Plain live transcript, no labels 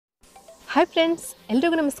Hi friends,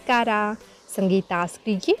 ಎಲ್ರಿಗೂ ನಮಸ್ಕಾರ. ಸಂಗೀತಾಸ್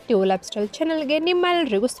creative life style ಚಾನಲ್ಗೆ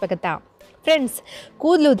ನಿಮ್ಮೆಲ್ಲರಿಗೂ ಸ್ವಾಗತ. ಫ್ರೆಂಡ್ಸ್,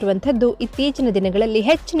 ಕೂದಲು ಉದುರುವಂಥದ್ದು ಇತ್ತೀಚಿನ ದಿನಗಳಲ್ಲಿ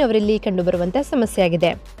ಹೆಚ್ಚಿನವರಲ್ಲಿ ಕಂಡುಬರುವಂಥ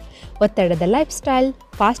ಸಮಸ್ಯೆಯಾಗಿದೆ. ಒತ್ತಡದ ಲೈಫ್ ಸ್ಟೈಲ್,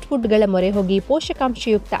 ಫಾಸ್ಟ್ ಫುಡ್ಗಳ ಮೊರೆ ಹೋಗಿ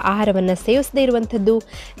ಪೋಷಕಾಂಶಯುಕ್ತ ಆಹಾರವನ್ನು ಸೇವಿಸದೇ ಇರುವಂಥದ್ದು,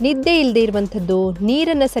 ನಿದ್ದೆ ಇಲ್ಲದೆ ಇರುವಂಥದ್ದು,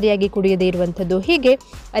 ನೀರನ್ನು ಸರಿಯಾಗಿ ಕುಡಿಯದೇ ಇರುವಂಥದ್ದು, ಹೀಗೆ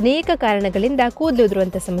ಅನೇಕ ಕಾರಣಗಳಿಂದ ಕೂದಲು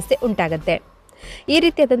ಉದುರುವಂಥ ಸಮಸ್ಯೆ ಉಂಟಾಗುತ್ತೆ. ಈ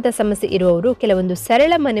ರೀತಿಯಾದಂಥ ಸಮಸ್ಯೆ ಇರುವವರು ಕೆಲವೊಂದು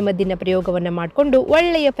ಸರಳ ಮನೆಮದ್ದಿನ ಪ್ರಯೋಗವನ್ನು ಮಾಡಿಕೊಂಡು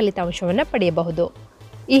ಒಳ್ಳೆಯ ಫಲಿತಾಂಶವನ್ನು ಪಡೆಯಬಹುದು.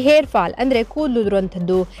 ಈ ಹೇರ್ ಫಾಲ್ ಅಂದರೆ ಕೂದಲು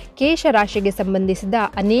ಉದುರುವಂಥದ್ದು, ಕೇಶರಾಶಿಗೆ ಸಂಬಂಧಿಸಿದ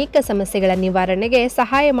ಅನೇಕ ಸಮಸ್ಯೆಗಳ ನಿವಾರಣೆಗೆ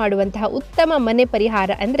ಸಹಾಯ ಮಾಡುವಂತಹ ಉತ್ತಮ ಮನೆ ಪರಿಹಾರ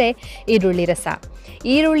ಅಂದರೆ ಈರುಳ್ಳಿ ರಸ.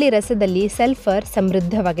 ಈರುಳ್ಳಿ ರಸದಲ್ಲಿ ಸಲ್ಫರ್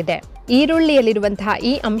ಸಮೃದ್ಧವಾಗಿದೆ. ಈರುಳ್ಳಿಯಲ್ಲಿರುವಂತಹ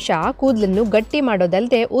ಈ ಅಂಶ ಕೂದಲನ್ನು ಗಟ್ಟಿ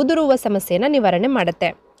ಮಾಡೋದಲ್ಲದೆ ಉದುರುವ ಸಮಸ್ಯೆಯನ್ನು ನಿವಾರಣೆ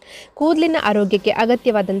ಮಾಡುತ್ತೆ. ಕೂದಲಿನ ಆರೋಗ್ಯಕ್ಕೆ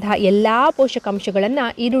ಅಗತ್ಯವಾದಂತಹ ಎಲ್ಲಾ ಪೋಷಕಾಂಶಗಳನ್ನು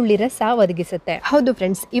ಈರುಳ್ಳಿ ರಸ ಒದಗಿಸುತ್ತೆ. ಹೌದು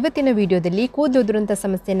ಫ್ರೆಂಡ್ಸ್, ಇವತ್ತಿನ ವಿಡಿಯೋದಲ್ಲಿ ಕೂದಲು ಉದುರುವಂಥ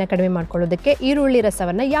ಸಮಸ್ಯೆಯನ್ನು ಕಡಿಮೆ ಮಾಡ್ಕೊಳ್ಳೋದಕ್ಕೆ ಈರುಳ್ಳಿ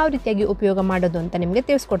ರಸವನ್ನು ಯಾವ ರೀತಿಯಾಗಿ ಉಪಯೋಗ ಮಾಡೋದು ಅಂತ ನಿಮಗೆ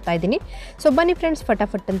ತಿಳಿಸ್ಕೊಡ್ತಾ ಇದ್ದೀನಿ. ಸೊ ಬನ್ನಿ ಫ್ರೆಂಡ್ಸ್,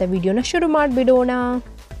 ಫಟಾಫಟ್ ಅಂತ ವಿಡಿಯೋನ ಶುರು ಮಾಡಿಬಿಡೋಣ.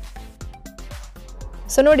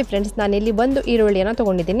 ಸೊ ನೋಡಿ ಫ್ರೆಂಡ್ಸ್, ನಾನಿಲ್ಲಿ ಒಂದು ಈರುಳ್ಳಿಯನ್ನು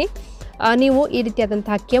ತೊಗೊಂಡಿದ್ದೀನಿ. ನೀವು ಈ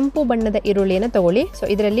ರೀತಿಯಾದಂತಹ ಕೆಂಪು ಬಣ್ಣದ ಈರುಳ್ಳಿಯನ್ನು ತಗೊಳ್ಳಿ. ಸೊ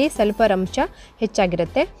ಇದರಲ್ಲಿ ಸಲ್ಫರ್ ಅಂಶ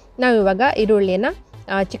ಹೆಚ್ಚಾಗಿರುತ್ತೆ. ನಾವು ಇವಾಗ ಈರುಳ್ಳಿಯನ್ನು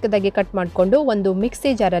ಚಿಕ್ಕದಾಗಿ ಕಟ್ ಮಾಡಿಕೊಂಡು ಒಂದು ಮಿಕ್ಸಿ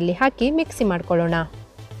ಜಾರಲ್ಲಿ ಹಾಕಿ ಮಿಕ್ಸಿ ಮಾಡ್ಕೊಳ್ಳೋಣ.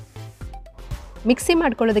 ಮಿಕ್ಸಿ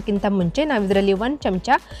ಮಾಡ್ಕೊಳ್ಳೋದಕ್ಕಿಂತ ಮುಂಚೆ ನಾವು ಇದರಲ್ಲಿ 1 ಚಮಚ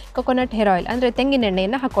ಕೊಕೊನಟ್ ಹೇರ್ ಆಯಿಲ್ ಅಂದರೆ ತೆಂಗಿನ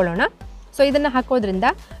ಎಣ್ಣೆಯನ್ನು ಹಾಕ್ಕೊಳ್ಳೋಣ. ಸೊ ಇದನ್ನು ಹಾಕೋದ್ರಿಂದ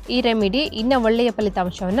ಈ ರೆಮಿಡಿ ಇನ್ನೂ ಒಳ್ಳೆಯ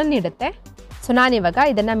ಫಲಿತಾಂಶವನ್ನು ನೀಡುತ್ತೆ. ಸೊ ನಾನಿವಾಗ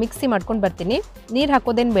ಇದನ್ನು ಮಿಕ್ಸಿ ಮಾಡ್ಕೊಂಡು ಬರ್ತೀನಿ. ನೀರು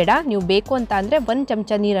ಹಾಕೋದೇನು ಬೇಡ, ನೀವು ಬೇಕು ಅಂತ ಅಂದರೆ 1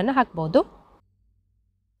 ಚಮಚ ನೀರನ್ನು ಹಾಕ್ಬೋದು.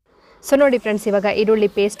 ಸೊ ನೋಡಿ ಫ್ರೆಂಡ್ಸ್, ಇವಾಗ ಈರುಳ್ಳಿ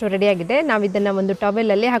ಪೇಸ್ಟ್ ರೆಡಿಯಾಗಿದೆ. ನಾವು ಇದನ್ನು ಒಂದು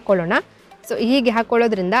ಟವೆಲಲ್ಲಿ ಹಾಕ್ಕೊಳ್ಳೋಣ. ಸೊ ಹೀಗೆ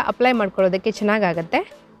ಹಾಕ್ಕೊಳ್ಳೋದ್ರಿಂದ ಅಪ್ಲೈ ಮಾಡ್ಕೊಳ್ಳೋದಕ್ಕೆ ಚೆನ್ನಾಗಾಗತ್ತೆ.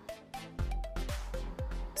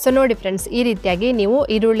 ಸೊ ನೋಡಿ ಫ್ರೆಂಡ್ಸ್, ಈ ರೀತಿಯಾಗಿ ನೀವು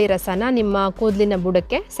ಈರುಳ್ಳಿ ರಸನ ನಿಮ್ಮ ಕೂದಲಿನ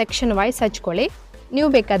ಬುಡಕ್ಕೆ ಸೆಕ್ಷನ್ ವೈಸ್ ಹಚ್ಕೊಳ್ಳಿ. ನೀವು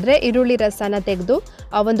ಬೇಕಾದರೆ ಈರುಳ್ಳಿ ರಸನ ತೆಗೆದು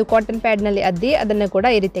ಒಂದು ಕಾಟನ್ ಪ್ಯಾಡ್ನಲ್ಲಿ ಅದ್ದಿ ಅದನ್ನು ಕೂಡ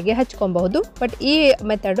ಈ ರೀತಿಯಾಗಿ ಹಚ್ಕೊಬಹುದು. ಬಟ್ ಈ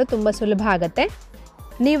ಮೆಥಡು ತುಂಬ ಸುಲಭ ಆಗುತ್ತೆ.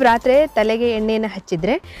 ನೀವು ರಾತ್ರಿ ತಲೆಗೆ ಎಣ್ಣೆಯನ್ನು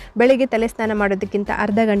ಹಚ್ಚಿದರೆ ಬೆಳಗ್ಗೆ ತಲೆ ಸ್ನಾನ ಮಾಡೋದಕ್ಕಿಂತ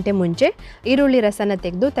ಅರ್ಧ ಗಂಟೆ ಮುಂಚೆ ಈರುಳ್ಳಿ ರಸನ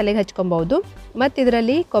ತೆಗೆದು ತಲೆಗೆ ಹಚ್ಕೊಬಹುದು. ಮತ್ತು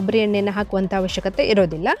ಇದರಲ್ಲಿ ಕೊಬ್ಬರಿ ಎಣ್ಣೆಯನ್ನು ಹಾಕುವಂಥ ಅವಶ್ಯಕತೆ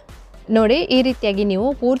ಇರೋದಿಲ್ಲ. ನೋಡಿ, ಈ ರೀತಿಯಾಗಿ ನೀವು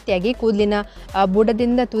ಪೂರ್ತಿಯಾಗಿ ಕೂದಲಿನ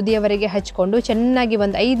ಬುಡದಿಂದ ತುದಿಯವರೆಗೆ ಹಚ್ಕೊಂಡು ಚೆನ್ನಾಗಿ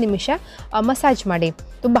ಒಂದು 5 ನಿಮಿಷ ಮಸಾಜ್ ಮಾಡಿ.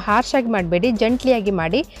 ತುಂಬ ಹಾರ್ಷಾಗಿ ಮಾಡಬೇಡಿ, ಜಂಟ್ಲಿಯಾಗಿ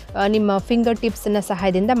ಮಾಡಿ. ನಿಮ್ಮ ಫಿಂಗರ್ ಟಿಪ್ಸನ್ನ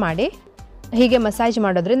ಸಹಾಯದಿಂದ ಮಾಡಿ. ಹೀಗೆ ಮಸಾಜ್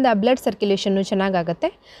ಮಾಡೋದ್ರಿಂದ ಬ್ಲಡ್ ಸರ್ಕ್ಯುಲೇಷನ್ನು ಚೆನ್ನಾಗಾಗುತ್ತೆ,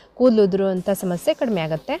 ಕೂದಲು ಉದುರುವಂಥ ಸಮಸ್ಯೆ ಕಡಿಮೆ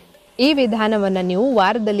ಆಗುತ್ತೆ. ಈ ವಿಧಾನವನ್ನು ನೀವು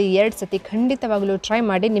ವಾರದಲ್ಲಿ 2 ಸತಿ ಖಂಡಿತವಾಗಲೂ ಟ್ರೈ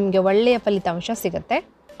ಮಾಡಿ, ನಿಮಗೆ ಒಳ್ಳೆಯ ಫಲಿತಾಂಶ ಸಿಗುತ್ತೆ.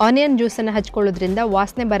 ಆನಿಯನ್ ಜ್ಯೂಸನ್ನು ಹಚ್ಕೊಳ್ಳೋದ್ರಿಂದ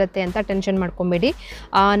ವಾಸನೆ ಬರುತ್ತೆ ಅಂತ ಟೆನ್ಷನ್ ಮಾಡ್ಕೊಬೇಡಿ.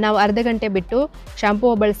 ನಾವು ಅರ್ಧ ಗಂಟೆ ಬಿಟ್ಟು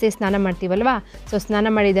ಶಾಂಪೂ ಬಳಸಿ ಸ್ನಾನ ಮಾಡ್ತೀವಲ್ವ, ಸೊ ಸ್ನಾನ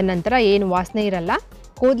ಮಾಡಿದ ನಂತರ ಏನು ವಾಸನೆ ಇರಲ್ಲ.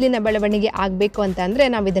 ಕೂದಲಿನ ಬೆಳವಣಿಗೆ ಆಗಬೇಕು ಅಂತ ಅಂದರೆ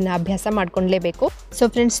ನಾವು ಇದನ್ನು ಅಭ್ಯಾಸ ಮಾಡ್ಕೊಳ್ಳೇಬೇಕು. ಸೊ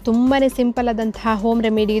ಫ್ರೆಂಡ್ಸ್, ತುಂಬಾ ಸಿಂಪಲ್ ಆದಂತಹ ಹೋಮ್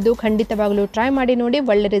ರೆಮಿಡಿ ಇದು. ಖಂಡಿತವಾಗಲೂ ಟ್ರೈ ಮಾಡಿ ನೋಡಿ,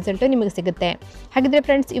 ಒಳ್ಳೆ ರಿಸಲ್ಟು ನಿಮಗೆ ಸಿಗುತ್ತೆ. ಹಾಗಿದ್ರೆ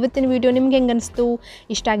ಫ್ರೆಂಡ್ಸ್, ಇವತ್ತಿನ ವಿಡಿಯೋ ನಿಮ್ಗೆ ಹೆಂಗೆ ಅನಿಸ್ತು?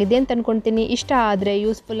 ಇಷ್ಟ ಆಗಿದೆ ಅಂತ ಅಂದ್ಕೊಳ್ತೀನಿ. ಇಷ್ಟ ಆದರೆ,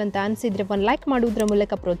 ಯೂಸ್ಫುಲ್ ಅಂತ ಅನಿಸಿದರೆ ಒಂದು ಲೈಕ್ ಮಾಡೋದ್ರ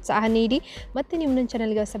ಮೂಲಕ ಪ್ರೋತ್ಸಾಹ ನೀಡಿ. ಮತ್ತು ನೀವು ನನ್ನ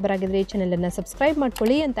ಚಾನಲ್ಗೆ ಹೊಸಬರಾಗಿದ್ದರೆ ಈ ಚಾನಲನ್ನು ಸಬ್ಸ್ಕ್ರೈಬ್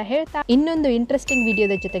ಮಾಡ್ಕೊಳ್ಳಿ ಅಂತ ಹೇಳ್ತಾ, ಇನ್ನೊಂದು ಇಂಟ್ರೆಸ್ಟಿಂಗ್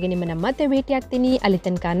ವಿಡಿಯೋದ ಜೊತೆಗೆ ನಿಮ್ಮನ್ನು ಮತ್ತೆ ಭೇಟಿ ಆಗ್ತೀನಿ. ಅಲ್ಲಿ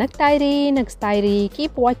ತನಕ ನಗ್ತಾ ಇರಿ, ನಗಿಸ್ತಾ ಇರಿ.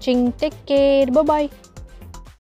 Keep watching. Take care. ಬಾಯ್.